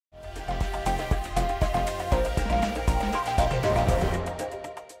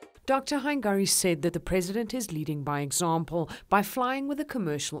Dr. Hengari said that the president is leading by example by flying with a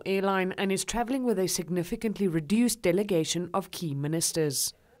commercial airline and is travelling with a significantly reduced delegation of key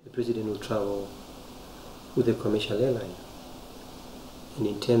ministers. The president will travel with a commercial airline. And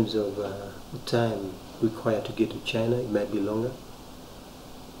in terms of the time required to get to China, it might be longer.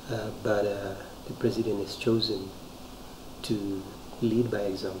 But the president has chosen to lead by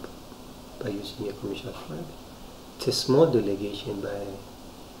example by using a commercial flight. It's a small delegation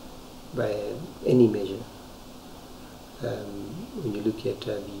by any measure. When you look at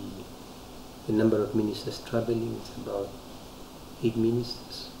the number of ministers traveling, it's about 8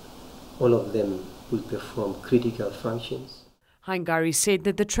 ministers. All of them will perform critical functions. Hengari said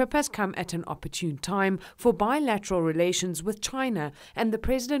that the trip has come at an opportune time for bilateral relations with China, and the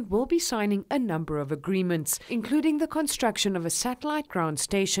president will be signing a number of agreements, including the construction of a satellite ground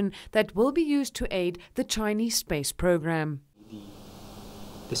station that will be used to aid the Chinese space program.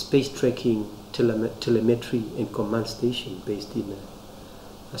 The space tracking, telemetry and command station based in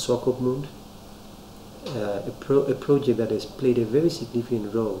Swakopmund, a project that has played a very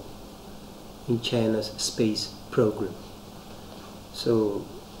significant role in China's space program. So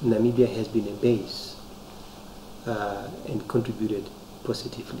Namibia has been a base and contributed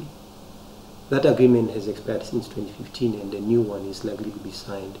positively. That agreement has expired since 2015, and the new one is likely to be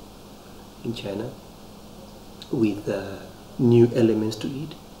signed in China with new elements to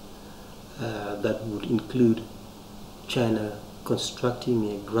it that would include China constructing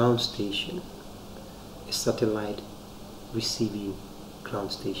a ground station, a satellite receiving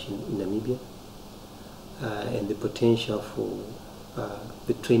ground station in Namibia, and the potential for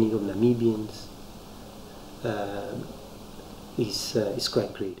the training of Namibians is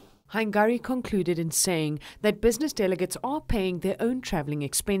quite great. Hengari concluded in saying that business delegates are paying their own travelling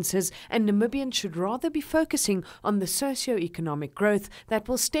expenses, and Namibians should rather be focusing on the socio-economic growth that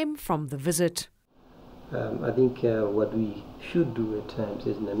will stem from the visit. I think what we should do at times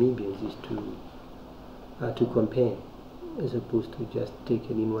as Namibians is to compare, as opposed to just take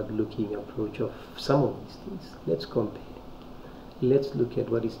an inward-looking approach of some of these things. Let's compare. Let's look at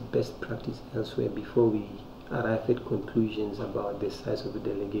what is best practice elsewhere before we arrive at conclusions about the size of the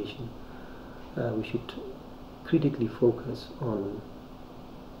delegation. We should critically focus on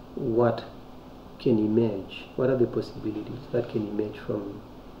what can emerge, what are the possibilities that can emerge from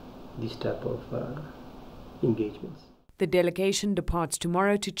this type of engagements. The delegation departs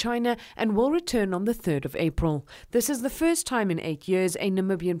tomorrow to China and will return on the 3rd of April. This is the first time in 8 years a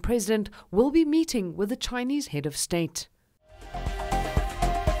Namibian president will be meeting with the Chinese head of state.